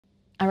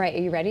All right, are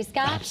you ready,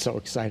 Scott? I'm so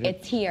excited.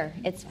 It's here.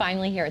 It's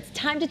finally here. It's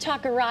time to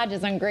talk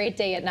garages on Great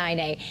Day at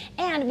 9A.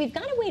 And we've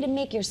got a way to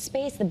make your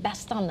space the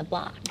best on the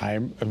block.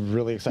 I'm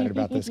really excited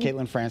about this.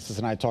 Caitlin Francis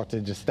and I talked to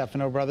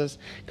DeStefano Brothers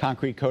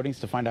Concrete Coatings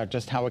to find out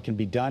just how it can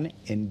be done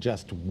in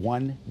just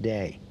one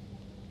day.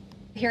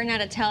 Here now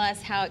to tell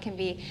us how it can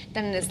be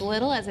done in as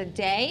little as a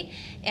day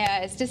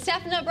is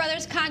DeStefano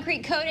Brothers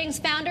Concrete Coatings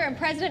founder and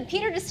president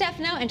Peter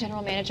DeStefano and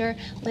general manager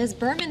Liz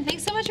Berman.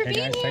 Thanks so much for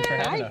being guys, here. thanks for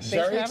having us.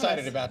 Very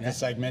excited about this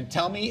segment.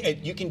 Tell me,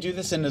 you can do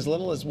this in as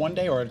little as one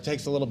day, or it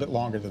takes a little bit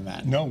longer than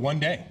that? No, one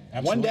day.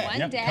 Absolutely. One day.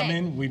 One day. Come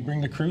in, we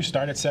bring the crew,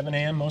 start at 7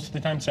 a.m. most of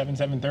the time,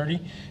 7:30.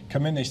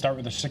 Come in, they start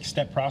with a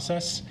 6-step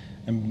process.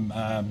 And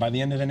by the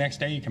end of the next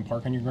day, you can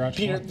park on your garage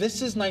Peter, floor.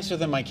 this is nicer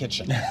than my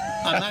kitchen.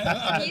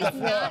 I'm He's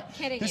not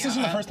kidding This you.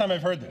 isn't the first time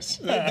I've heard this.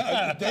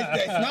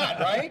 It's not,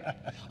 right?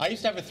 I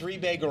used to have a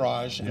 3-bay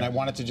garage, and I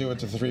wanted to do it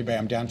to 3-bay.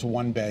 I'm down to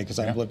 1-bay because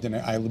I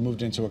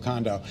moved into a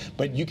condo.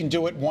 But you can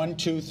do it 1,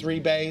 2, 3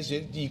 bays.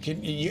 You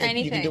can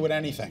do it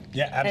anything.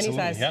 Yeah,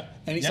 absolutely. Any size. Yep.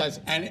 Any size.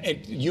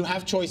 And you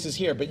have choices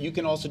here, but you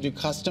can also do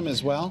custom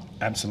as well.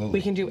 Absolutely.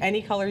 We can do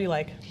any color you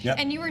like. Yep.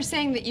 And you were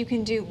saying that you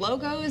can do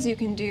logos, you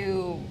can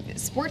do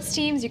sports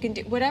teams, you can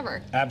do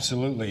whatever.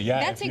 Absolutely, yeah.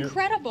 That's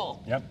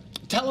incredible. Yep.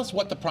 Tell us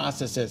what the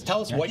process is.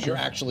 Tell us what you're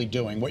actually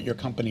doing, what your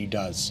company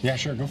does. Yeah,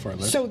 sure, go for it,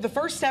 Liz. So the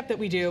first step that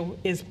we do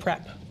is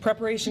prep.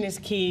 Preparation is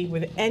key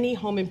with any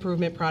home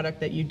improvement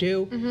product that you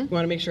do. You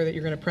want to make sure that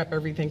you're going to prep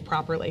everything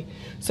properly.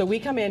 So we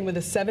come in with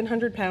a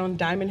 700-pound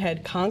diamond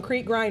head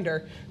concrete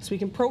grinder so we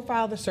can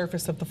profile the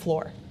surface of the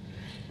floor.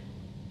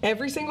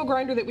 Every single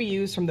grinder that we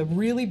use, from the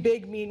really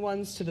big mean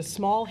ones to the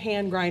small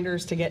hand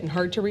grinders to get in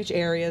hard to reach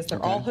areas,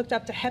 they're all hooked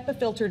up to HEPA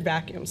filtered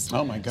vacuums.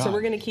 Oh my God. So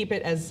we're going to keep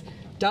it as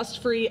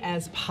dust-free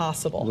as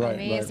possible.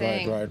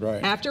 Amazing.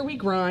 Right. After we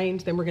grind,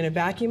 then we're going to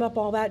vacuum up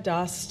all that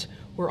dust.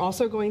 We're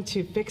also going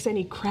to fix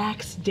any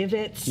cracks,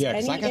 divots, Yeah,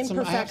 any because I have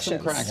imperfections.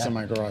 some cracks on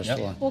my garage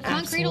floor. Well,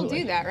 concrete will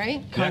do that,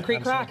 right? Concrete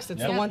Yeah, cracks, it's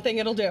absolutely. the one thing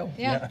it'll do.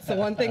 Yeah. It's the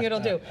one thing it'll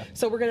do.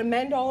 So we're going to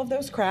mend all of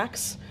those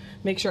cracks,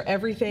 make sure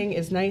everything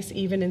is nice,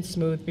 even, and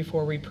smooth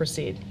before we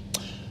proceed.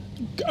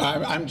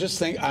 I'm just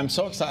thinking, I'm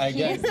so excited.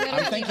 Again, He's literally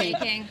I'm thinking,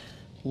 thinking.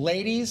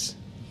 ladies,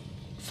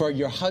 for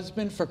your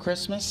husband for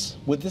Christmas,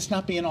 would this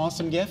not be an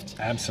awesome gift?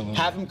 Absolutely.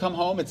 Have him come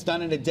home. It's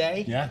done in a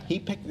day. Yeah. He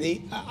picked.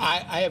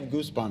 I have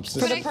goosebumps.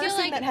 For But the I feel person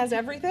like- that has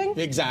everything,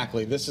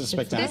 Exactly. This is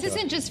spectacular. This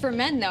isn't just for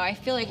men, though. I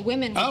feel like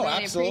women would Oh,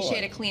 really absolutely.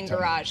 appreciate a clean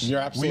garage.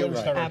 You're We absolutely always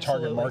right. thought our target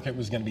Absolutely. market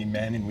was going to be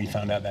men, and we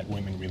found out that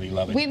women really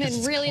love it. Women 'Cause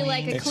it's really clean.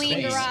 like a It's clean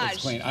clean. garage.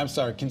 It's clean. I'm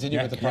sorry. Continue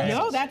Yeah, with the yeah. process.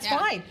 no, that's Yeah.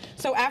 fine.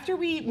 So after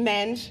we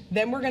mend,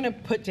 then we're going to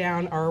put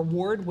down our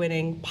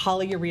award-winning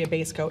polyurea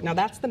base coat. Now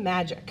that's the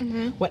magic.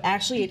 What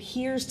actually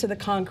adheres to the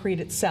concrete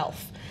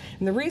itself.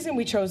 And the reason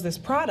we chose this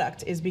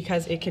product is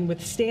because it can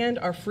withstand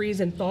our freeze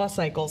and thaw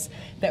cycles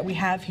that we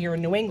have here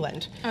in New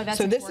England. Oh, that's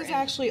so this important. is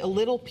actually a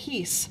little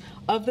piece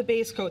of the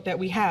base coat that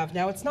we have.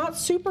 Now it's not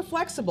super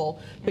flexible,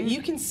 but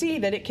you can see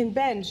that it can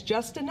bend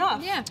just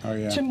enough Yeah. Oh,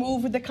 yeah. to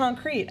move with the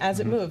concrete as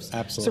it moves.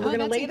 Absolutely. So we're Oh,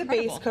 going to that's lay the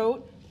incredible. base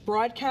coat,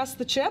 broadcast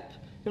the chip.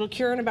 It'll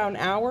cure in about an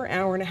hour,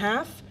 hour and a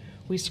half.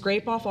 We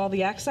scrape off all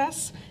the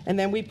excess, and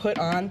then we put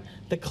on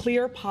the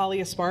clear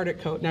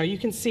polyaspartic coat. Now you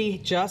can see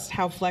just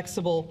how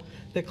flexible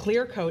the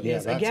clear coat Yeah,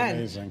 is. that's Again,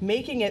 amazing.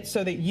 making it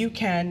so that you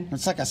can,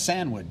 It's like a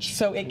sandwich.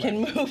 so it can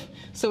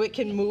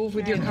move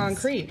with your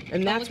concrete,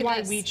 and that's look at why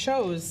this. we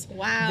chose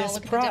Wow, this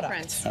look at product. the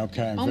difference.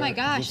 Okay. Oh my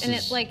gosh, this and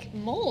is- it like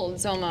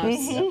molds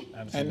almost.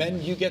 And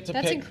then you get to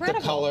That's pick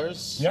incredible. the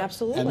colors. Yep.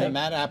 Absolutely. And then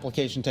that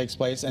application takes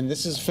place. And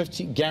this is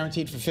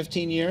guaranteed for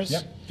 15 years?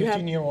 Yep,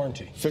 15-year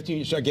warranty. 15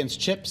 years against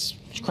chips,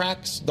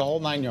 cracks, the whole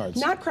 9 yards.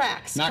 Not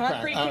cracks. Not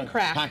concrete crack. can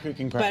crack. Concrete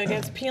can crack. But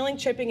against peeling,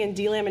 chipping, and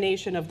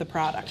delamination of the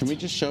product. Can we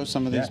just show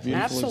some of these Yeah.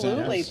 beautiful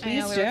Absolutely. examples? I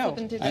know, we were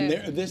flipping through the And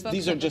booklet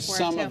these are just before,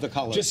 some too. of the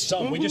colors. Just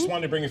some. We just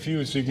wanted to bring a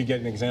few so you could get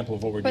an example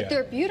of what we're But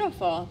they're getting.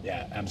 beautiful.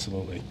 Yeah,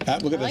 absolutely. Look at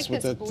I this like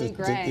with this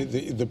blue-gray.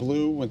 the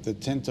blue with the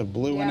tint of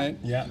blue in Yeah. it.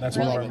 Yeah, that's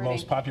Really one of our pretty.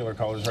 most popular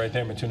colors right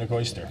there, Matunic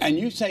Oyster. And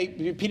you say,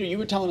 Peter, you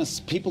were telling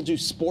us people do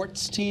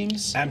sports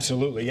teams?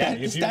 Absolutely, yeah.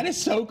 That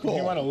is so cool. If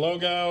you want a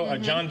logo, a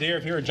John Deere,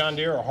 if you're a John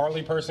Deere or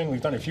Harley person,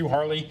 we've done a few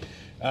Harley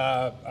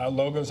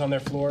logos on their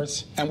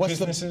floors. And what's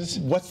businesses.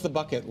 the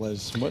bucket,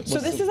 Liz? So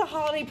this is a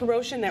holiday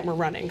promotion that we're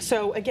running.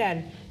 So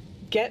again,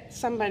 get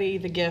somebody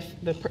the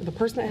gift, the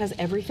person that has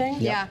everything.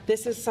 Yeah.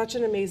 This is such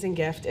an amazing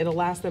gift. It'll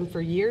last them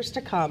for years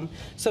to come.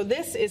 So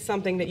this is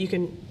something that you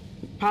can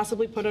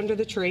possibly put under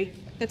the tree.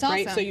 That's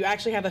right? awesome. So you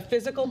actually have a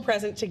physical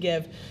present to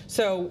give.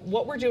 So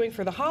what we're doing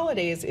for the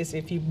holidays is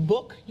if you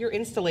book your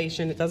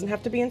installation, it doesn't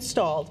have to be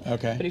installed.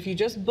 Okay. But if you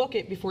just book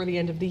it before the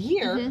end of the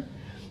year,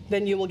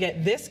 then you will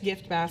get this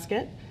gift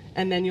basket,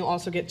 and then you'll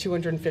also get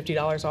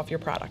 $250 off your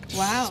product.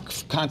 Wow.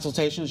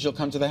 Consultations, you'll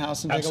come to the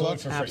house and take a Absolutely, look?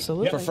 for free.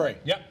 Absolutely. Yep. For free?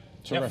 Yep.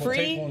 Yep. We'll Free.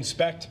 take, we'll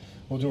inspect,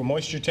 we'll do a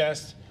moisture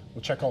test,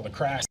 we'll check all the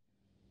cracks.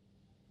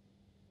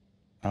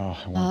 Oh,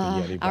 I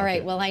want the Yeti bucket. All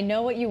right, well, I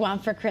know what you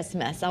want for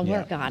Christmas. I'll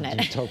work on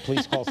it. So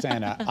please call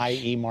Santa,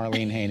 i.e.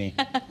 Marlene Haney.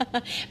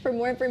 For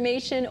more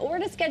information or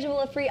to schedule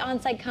a free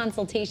on-site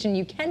consultation,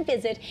 you can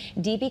visit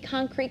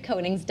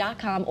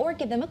dbconcretecoatings.com or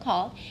give them a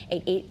call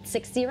at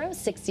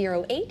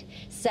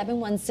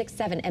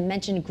 860-608-7167 and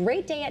mention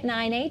Great Day at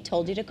 9A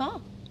told you to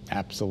call.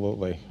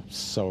 Absolutely.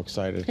 So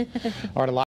excited. All right,